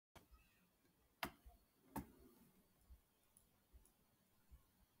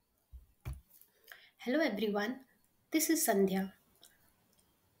Hello everyone, this is Sandhya.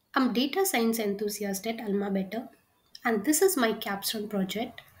 I'm data science enthusiast at Almabetter and this is my Capstone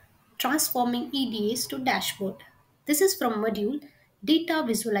project transforming EDAs to dashboard. This is from module Data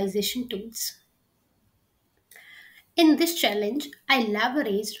Visualization Tools. In this challenge, I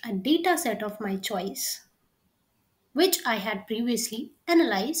leveraged a data set of my choice which I had previously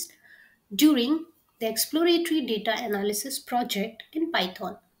analyzed during the exploratory data analysis project in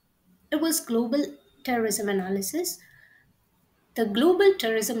Python. It was global terrorism analysis. The Global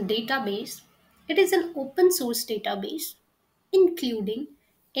Terrorism Database, it is an open source database including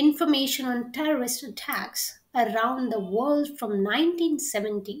information on terrorist attacks around the world from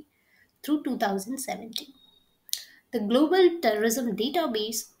 1970 through 2017. The Global Terrorism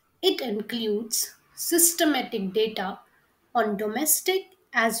Database, it includes systematic data on domestic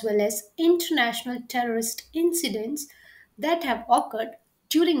as well as international terrorist incidents that have occurred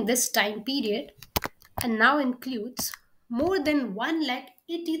during this time period and now includes more than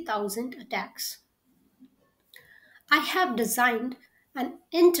 180,000 attacks. I have designed an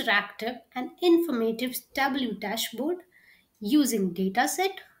interactive and informative Tableau dashboard using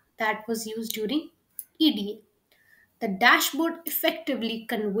dataset that was used during EDA. The dashboard effectively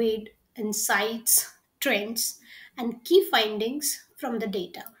conveyed insights, trends, and key findings from the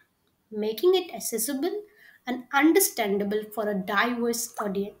data, making it accessible and understandable for a diverse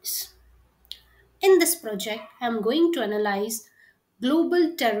audience. In this project, I am going to analyze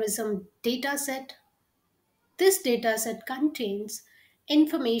global terrorism dataset. This dataset contains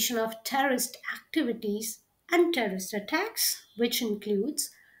information of terrorist activities and terrorist attacks, which includes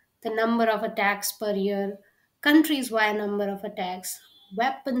the number of attacks per year, countries via number of attacks,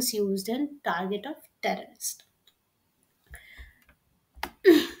 weapons used and target of terrorist.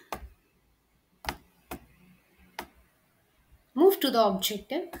 Move to the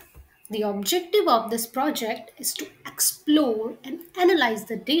objective. The objective of this project is to explore and analyze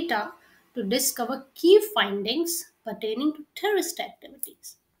the data to discover key findings pertaining to terrorist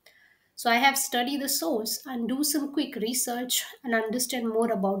activities. So I have studied the source and do some quick research and understand more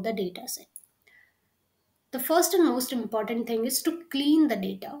about the dataset. The first and most important thing is to clean the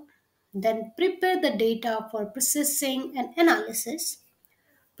data, then prepare the data for processing and analysis,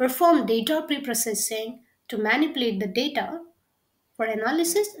 perform data pre-processing to manipulate the data for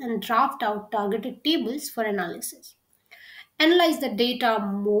analysis and draft out targeted tables for analysis. Analyze the data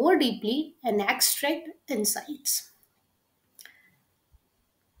more deeply and extract insights.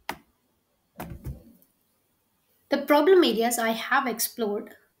 The problem areas I have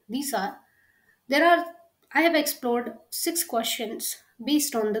explored, these are there are I have explored 6 questions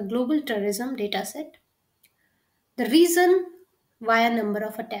based on the global terrorism dataset. The reason why a number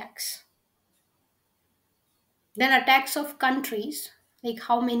of attacks. Then attacks of countries, like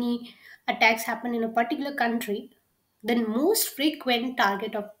how many attacks happen in a particular country. Then most frequent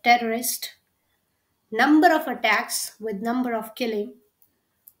target of terrorist, number of attacks with number of killing,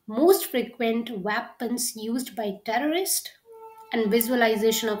 most frequent weapons used by terrorists, and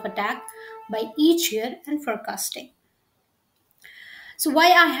visualization of attack by each year and forecasting. So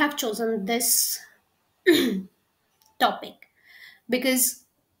why I have chosen this topic? Because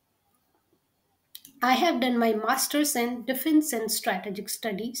I have done my master's in defense and strategic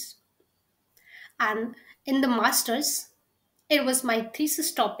studies, and in the master's it was my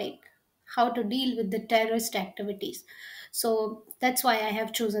thesis topic how to deal with the terrorist activities. So that's why I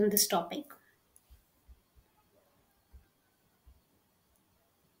have chosen this topic.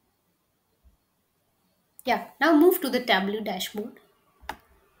 Yeah, now move to the Tableau dashboard.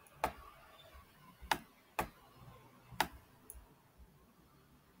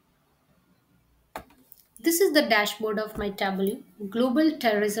 This is the dashboard of my Tableau Global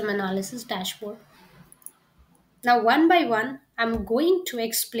Terrorism Analysis dashboard. Now, one by one, I'm going to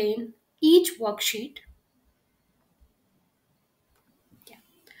explain each worksheet. Yeah.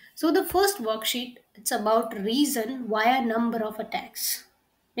 So, the first worksheet, it's about reason why a number of attacks.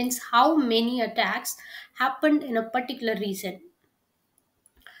 Means how many attacks happened in a particular region.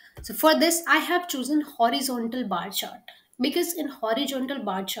 So, for this, I have chosen horizontal bar chart because in horizontal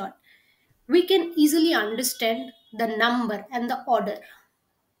bar chart, we can easily understand the number and the order.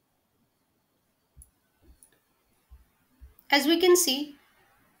 As we can see,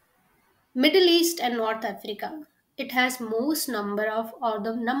 Middle East and North Africa, it has most number of or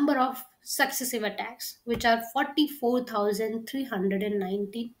the number of successive attacks, which are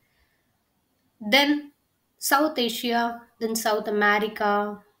 44,319. Then South Asia, then South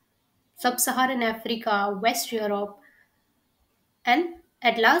America, Sub-Saharan Africa, West Europe, and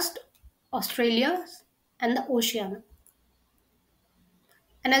at last Australia and the Oceania.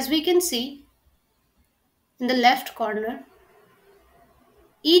 And as we can see, In the left corner,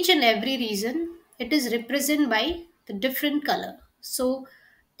 each and every region, it is represented by the different color. So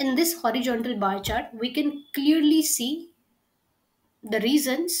in this horizontal bar chart, we can clearly see the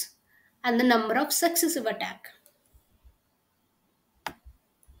reasons and the number of successive attack.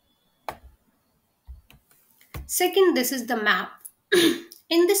 Second, this is the map.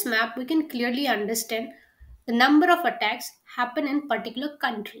 In this map, we can clearly understand the number of attacks happen in particular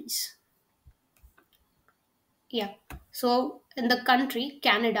countries. Yeah. So in the country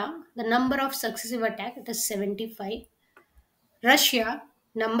Canada, the number of successive attack it is 75. Russia,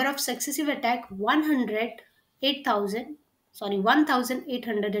 number of successive attack 108,000. Sorry,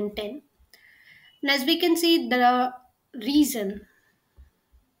 1,810. And as we can see, the reason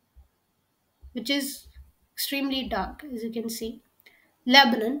which is extremely dark, as you can see,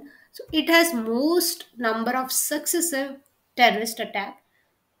 Lebanon. So it has most number of successive terrorist attack,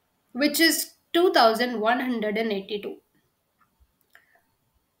 which is 2,182.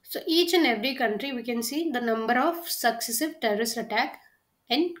 So each and every country we can see the number of successive terrorist attack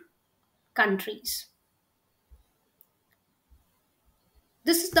in countries.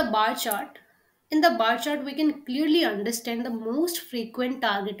 This is the bar chart. In the bar chart we can clearly understand the most frequent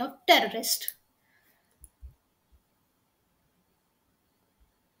target of terrorist.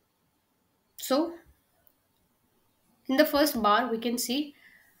 So in the first bar we can see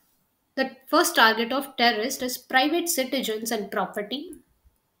the first target of terrorist is private citizens and property,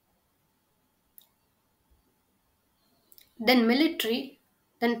 then military,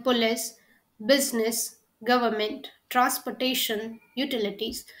 then police, business, government, transportation,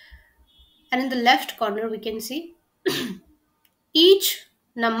 utilities. And in the left corner we can see each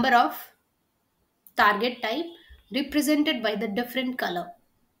number of target type represented by the different color,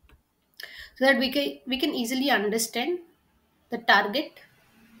 so that we can easily understand the target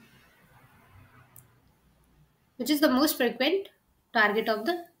which is the most frequent target of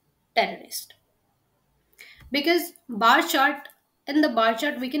the terrorist. Because bar chart in the bar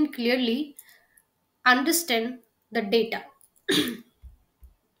chart we can clearly understand the data.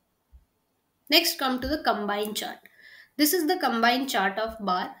 Next, come to the combined chart. This is the combined chart of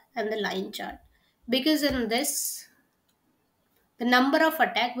bar and the line chart. Because in this, the number of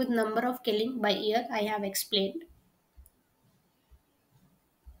attack with number of killing by year I have explained.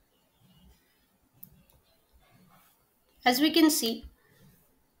 As we can see,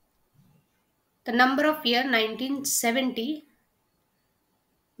 the number of year 1970,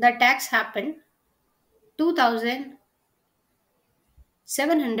 the attacks happened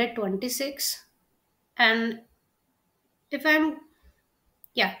 2,726. And if I'm,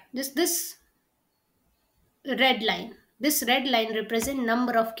 yeah, this red line represent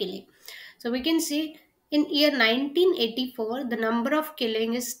number of killing. So we can see in year 1984 the number of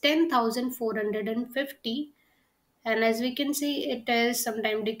killing is 10,450, and as we can see it is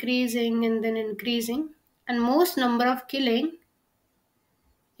sometime decreasing and then increasing, and most number of killing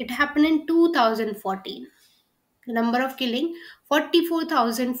it happened in 2014. The number of killing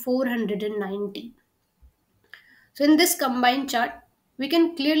 44,490. So in this combined chart, we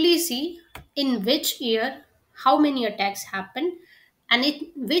can clearly see in which year how many attacks happened, and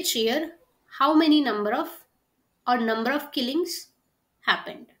in which year how many number of killings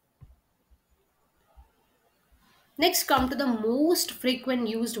happened. Next, come to the most frequent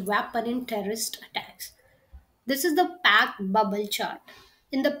used weapon in terrorist attacks. This is the pack bubble chart.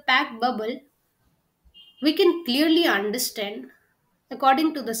 In the pack bubble, we can clearly understand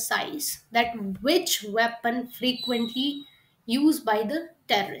according to the size that which weapon frequently used by the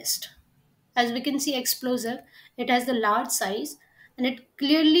terrorist. As we can see, explosive it has the large size, and it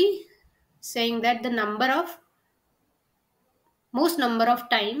clearly saying that the most number of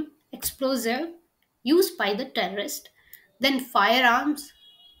time explosive used by the terrorist, then firearms,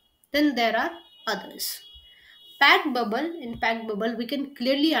 then there are others. Pack bubble we can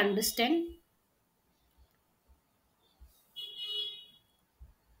clearly understand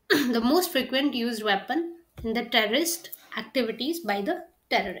the most frequent used weapon in the terrorist activities by the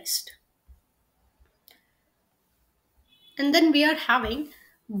terrorist. And then we are having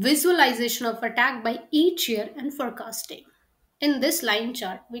visualization of attack by each year and forecasting. In this line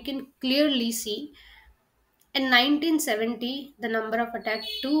chart, we can clearly see in 1970 the number of attack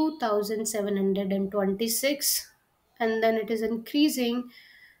 2,726, and then it is increasing,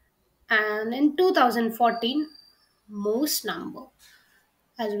 and in 2014 most number,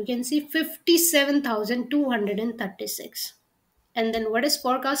 as we can see, 57,236. And then what is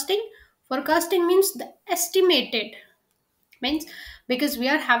forecasting? Forecasting means the estimated, means because we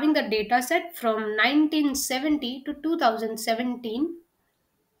are having the data set from 1970 to 2017,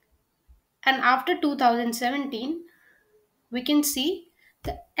 And after 2017, we can see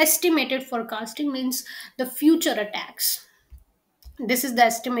the estimated forecasting means the future attacks. This is the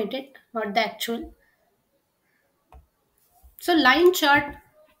estimated, not the actual. So line chart,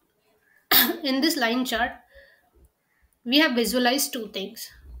 in this line chart, we have visualized two things.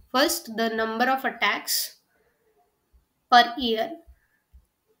 First, the number of attacks per year,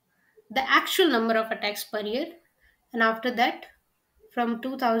 the actual number of attacks per year, and after that, from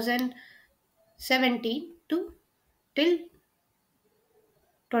 2017 to till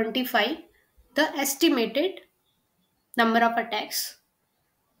 25, the estimated number of attacks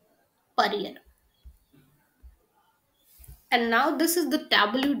per year. And now this is the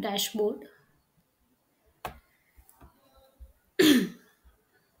Tableau dashboard.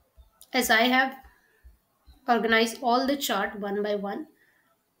 As I have organized all the chart one by one,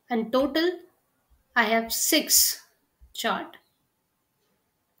 and total I have six chart,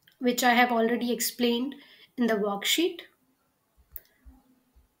 which I have already explained in the worksheet.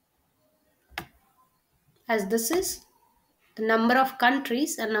 As this is the number of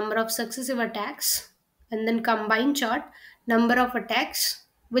countries and number of successive attacks, and then combined chart, number of attacks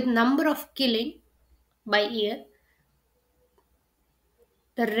with number of killing by year.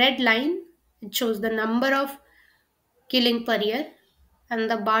 The red line, it shows the number of killing per year, and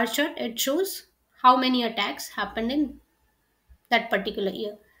the bar chart, it shows how many attacks happened in that particular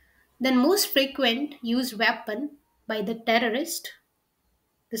year. Then most frequent used weapon by the terrorist,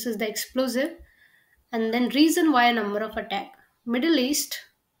 this is the explosive, and then reason why number of attack. Middle East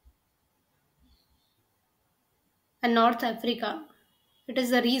and North Africa, it is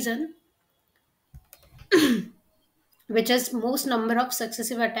the reason which has most number of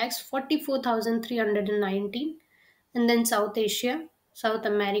successive attacks, 44,319. And then South Asia, South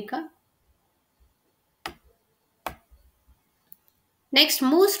America. Next,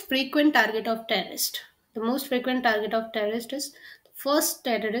 most frequent target of terrorist. The most frequent target of terrorist is the first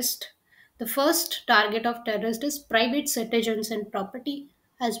terrorist. The first target of terrorist is private citizens and property,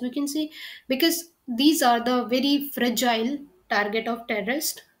 as we can see, because these are the very fragile target of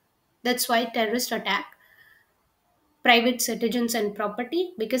terrorist. That's why terrorist attack private citizens and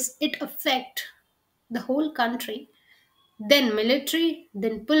property, because it affect the whole country. Then military,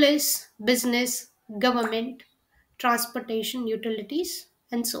 then police, business, government, transportation, utilities,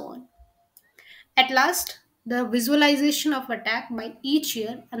 and so on. At last, the visualization of attack by each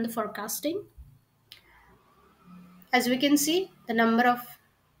year and the forecasting. As we can see, the number of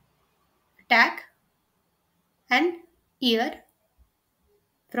attack and year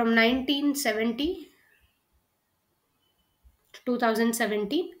from 1970 to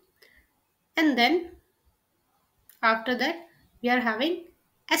 2017. And then after that, we are having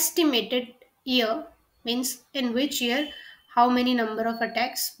estimated year, means in which year how many number of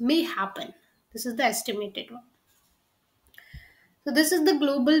attacks may happen. This is the estimated one. So this is the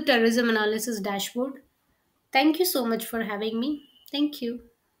global terrorism analysis dashboard. Thank you so much for having me. Thank you.